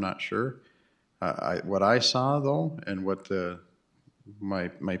couple, I'm not sure. What I saw though, and what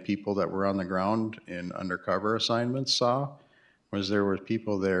my people that were on the ground in undercover assignments saw, was there were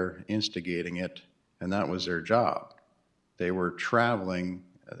people there instigating it, and that was their job. They were traveling,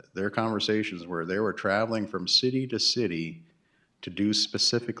 their conversations were, they were traveling from city to city to do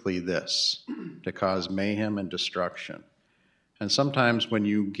specifically this, to cause mayhem and destruction. And sometimes when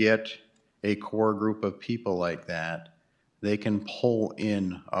you get a core group of people like that, they can pull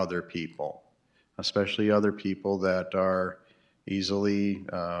in other people, especially other people that are easily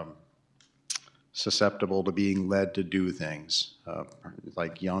susceptible to being led to do things,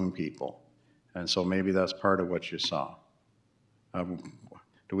 like young people. And so maybe that's part of what you saw.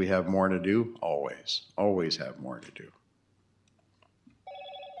 Do we have more to do? Always. Always have more to do.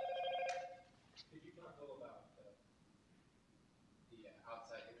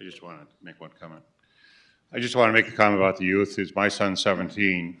 I just want to make one comment. I just want to make a comment about the youth. My son's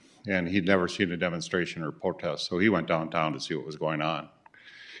 17, and he'd never seen a demonstration or protest, so he went downtown to see what was going on.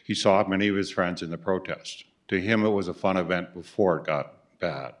 He saw many of his friends in the protest. To him, it was a fun event before it got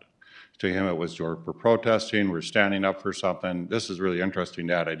bad. To him, it was, we're protesting, we're standing up for something. This is really interesting,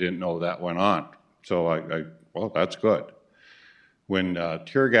 Dad. I didn't know that went on. So well, that's good. When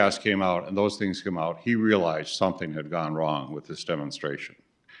tear gas came out and those things came out, he realized something had gone wrong with this demonstration.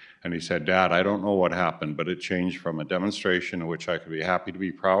 And he said, Dad, I don't know what happened, but it changed from a demonstration in which I could be happy to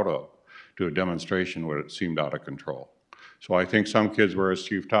be proud of to a demonstration where it seemed out of control. So I think some kids were, as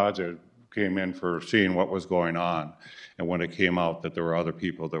Chief Todd said, came in for seeing what was going on. And when it came out that there were other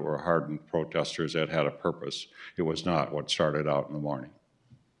people that were hardened protesters that had a purpose, it was not what started out in the morning.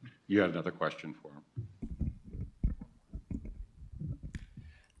 You had another question for him.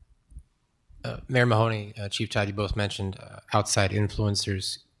 Mayor Mahoney, Chief Todd, you both mentioned outside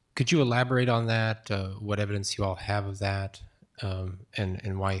influencers. Could you elaborate on that? What evidence you all have of that,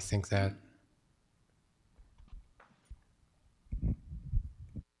 and why you think that?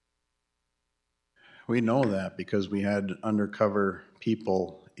 We know that because we had undercover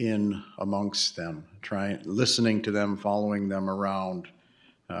people in amongst them, listening to them, following them around,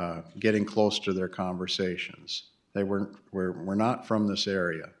 getting close to their conversations. They were not from this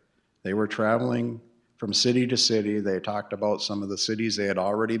area. They were traveling from city to city. They talked about some of the cities they had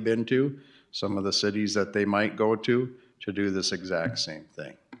already been to, some of the cities that they might go to do this exact same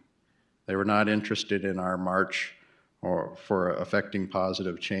thing. They were not interested in our march or for affecting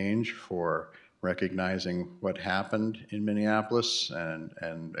positive change, for recognizing what happened in Minneapolis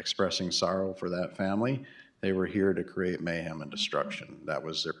and expressing sorrow for that family. They were here to create mayhem and destruction. That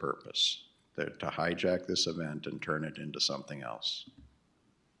was their purpose, to hijack this event and turn it into something else.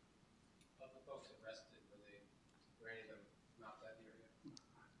 Of the folks arrested, were any of them from outside the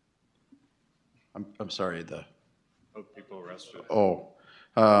area? I'm sorry, People arrested.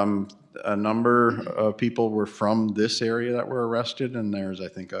 A number of people were from this area that were arrested, and there's, I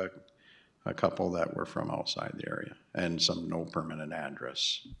think, a couple that were from outside the area, and some no permanent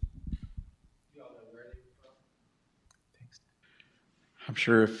address. You all know where they were from? Thanks. I'm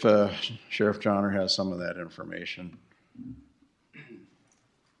sure if Sheriff Johnner has some of that information.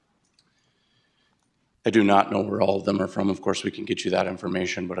 I do not know where all of them are from. Of course, we can get you that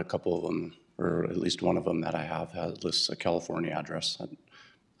information, but a couple of them, or at least one of them that I have, lists a California address.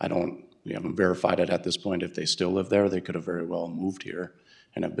 We haven't verified it at this point. If they still live there, they could have very well moved here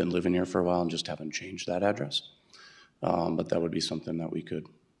and have been living here for a while and just haven't changed that address. But that would be something that we could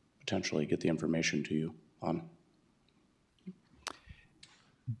potentially get the information to you on.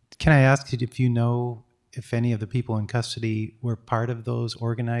 Can I ask if you know if any of the people in custody were part of those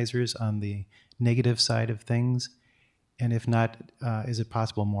organizers on the negative side of things? And if not, is it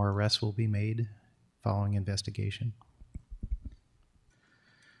possible more arrests will be made following investigation?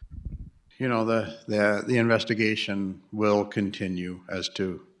 You know, the investigation will continue as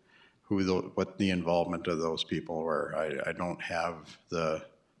to what the involvement of those people were. I don't have the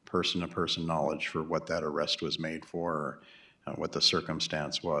person-to-person knowledge for what that arrest was made for, or what the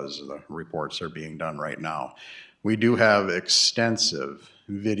circumstance was. The reports are being done right now. We do have extensive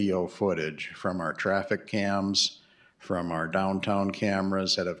video footage from our traffic cams, from our downtown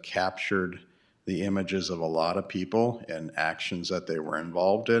cameras that have captured the images of a lot of people and actions that they were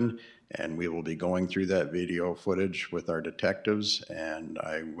involved in. And we will be going through that video footage with our detectives, and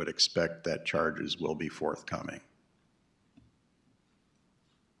I would expect that charges will be forthcoming.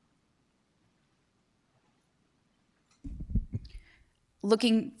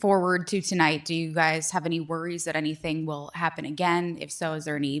 Looking forward to tonight, do you guys have any worries that anything will happen again? If so, is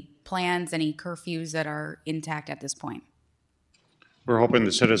there any plans, any curfews that are intact at this point? We're hoping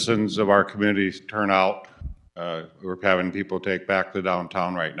the citizens of our community turn out. We're having people take back the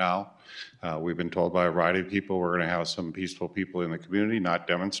downtown right now. We've been told by a variety of people we're going to have some peaceful people in the community, not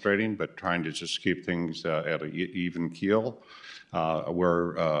demonstrating, but trying to just keep things at an even keel.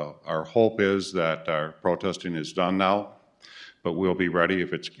 Our hope is that our protesting is done now, but we'll be ready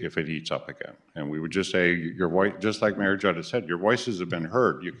if it heats up again. And we would just say, your voice, just like Mayor Judd has said, your voices have been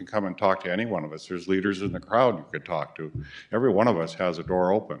heard. You can come and talk to any one of us. There's leaders in the crowd you could talk to. Every one of us has a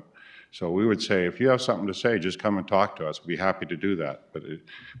door open. So we would say, if you have something to say, just come and talk to us. We'd be happy to do that, but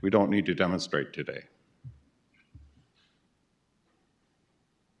we don't need to demonstrate today.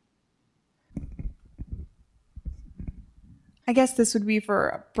 I guess this would be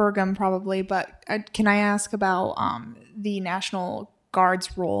for Burgum probably, but can I ask about the National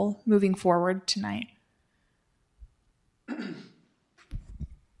Guard's role moving forward tonight?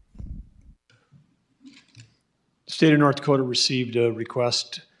 State of North Dakota received a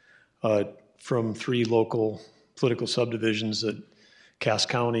request from 3 local political subdivisions at Cass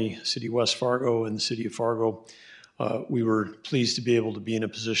County, City of West Fargo, and the City of Fargo. We were pleased to be able to be in a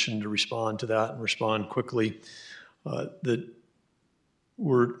position to respond to that and respond quickly.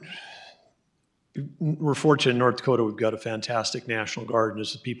 We're fortunate in North Dakota. We've got a fantastic National Guard, and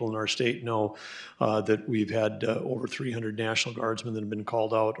as the people in our state know, that we've had over 300 National Guardsmen that have been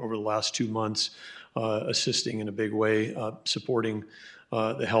called out over the last 2 months, assisting in a big way, supporting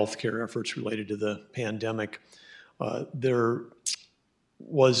the healthcare efforts related to the pandemic. There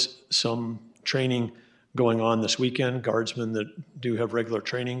was some training going on this weekend, guardsmen that do have regular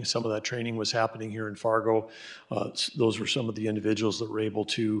training. Some of that training was happening here in Fargo. Those were some of the individuals that were able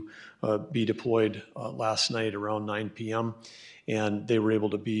to be deployed last night around 9 p.m. And they were able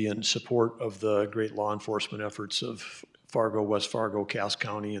to be in support of the great law enforcement efforts of Fargo, West Fargo, Cass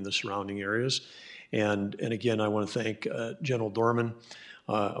County, and the surrounding areas. And again, I want to thank General Dorman.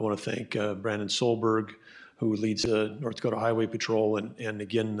 I want to thank Brandon Solberg, who leads the North Dakota Highway Patrol, and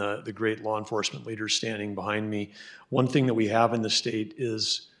again, the great law enforcement leaders standing behind me. One thing that we have in the state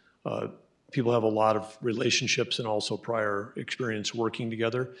is people have a lot of relationships and also prior experience working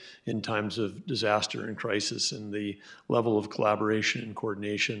together in times of disaster and crisis, and the level of collaboration and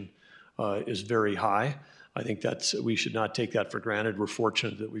coordination is very high. I think we should not take that for granted. We're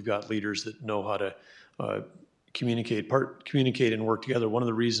fortunate that we've got leaders that know how to communicate and work together. One of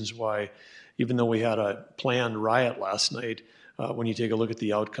the reasons why, even though we had a planned riot last night, when you take a look at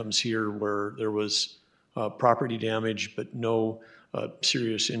the outcomes here where there was property damage but no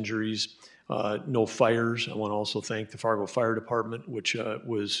serious injuries, no fires. I want to also thank the Fargo Fire Department, which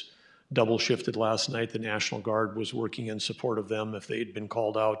was double shifted last night. The National Guard was working in support of them if they'd been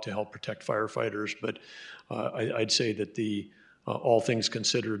called out to help protect firefighters. But I'd say that all things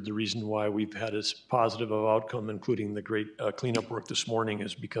considered, the reason why we've had as positive of outcome, including the great cleanup work this morning,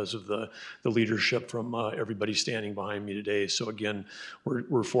 is because of the leadership from everybody standing behind me today. So again,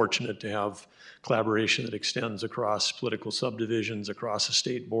 we're fortunate to have collaboration that extends across political subdivisions, across the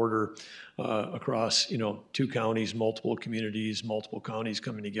state border, across 2 counties, multiple communities, multiple counties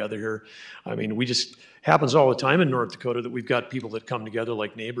coming together here. I mean, happens all the time in North Dakota that we've got people that come together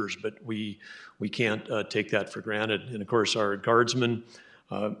like neighbors, but we can't take that for granted. And of course, our guardsmen,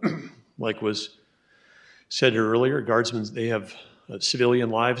 like was said here earlier, guardsmen, they have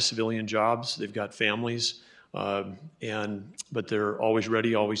civilian lives, civilian jobs, they've got families, but they're always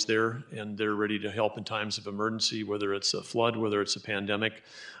ready, always there, and they're ready to help in times of emergency, whether it's a flood, whether it's a pandemic,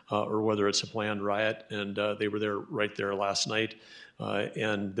 or whether it's a planned riot. And they were right there last night.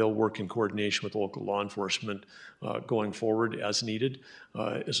 And they'll work in coordination with local law enforcement going forward as needed,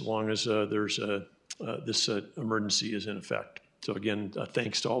 as long as this emergency is in effect. So again,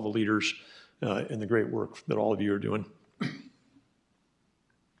 thanks to all the leaders and the great work that all of you are doing.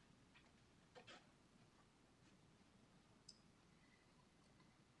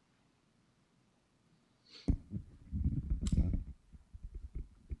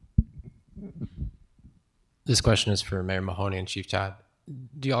 This question is for Mayor Mahoney and Chief Todd.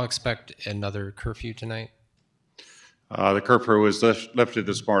 Do y'all expect another curfew tonight? The curfew was lifted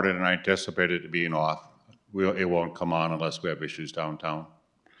this morning, and I anticipate it being off. It won't come on unless we have issues downtown.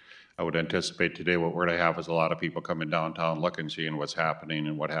 I would anticipate today what we're going to have is a lot of people coming downtown looking, seeing what's happening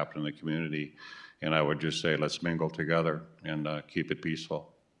and what happened in the community. And I would just say, let's mingle together and keep it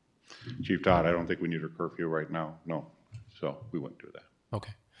peaceful. Chief Todd, I don't think we need a curfew right now. No. So we wouldn't do that.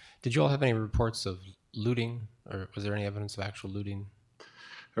 Okay. Did you all have any reports of looting, or was there any evidence of actual looting?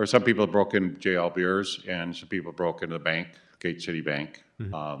 There were some people that broke in JL Beers, and some people broke into the bank, Gate City Bank.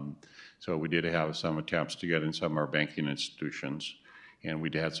 Mm-hmm. So we did have some attempts to get in some of our banking institutions, and we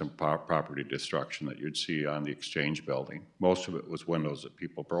had some property destruction that you'd see on the Exchange building. Most of it was windows that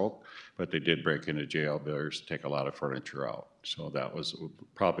people broke, but they did break into JL Beers, take a lot of furniture out. So that was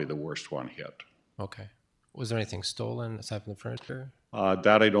probably the worst one hit. Okay. Was there anything stolen aside from the furniture?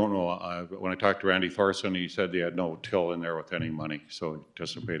 That I don't know. When I talked to Randy Thorson, he said they had no till in there with any money. So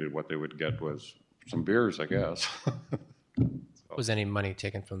anticipated what they would get was some beers, I guess. So. Was any money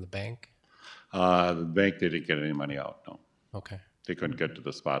taken from the bank? The bank didn't get any money out, no. Okay. They couldn't get to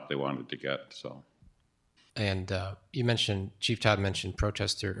the spot they wanted to get, so. And you mentioned, Chief Todd mentioned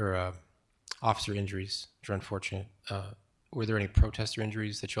officer injuries, which are unfortunate. Were there any protester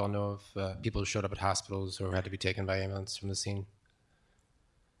injuries that you all know of, people who showed up at hospitals or had to be taken by ambulance from the scene?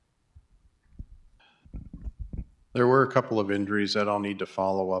 There were a couple of injuries that I'll need to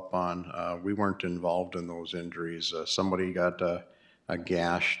follow up on. We weren't involved in those injuries. Somebody got a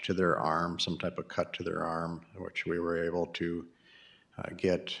gash to their arm, some type of cut to their arm, which we were able to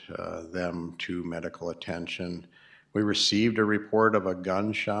get them to medical attention. We received a report of a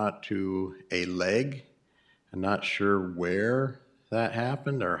gunshot to a leg. I'm not sure where that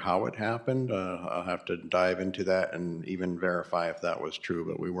happened or how it happened. I'll have to dive into that and even verify if that was true,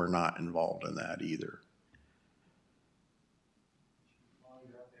 but we were not involved in that either.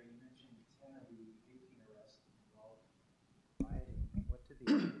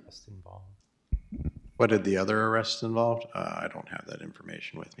 What did the other arrests involve? I don't have that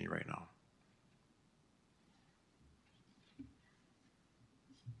information with me right now.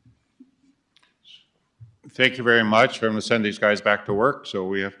 Thank you very much. I'm going to send these guys back to work, so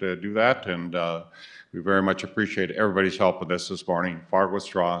we have to do that, and we very much appreciate everybody's help with this morning.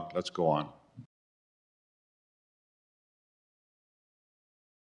 FargoStrong, let's go on.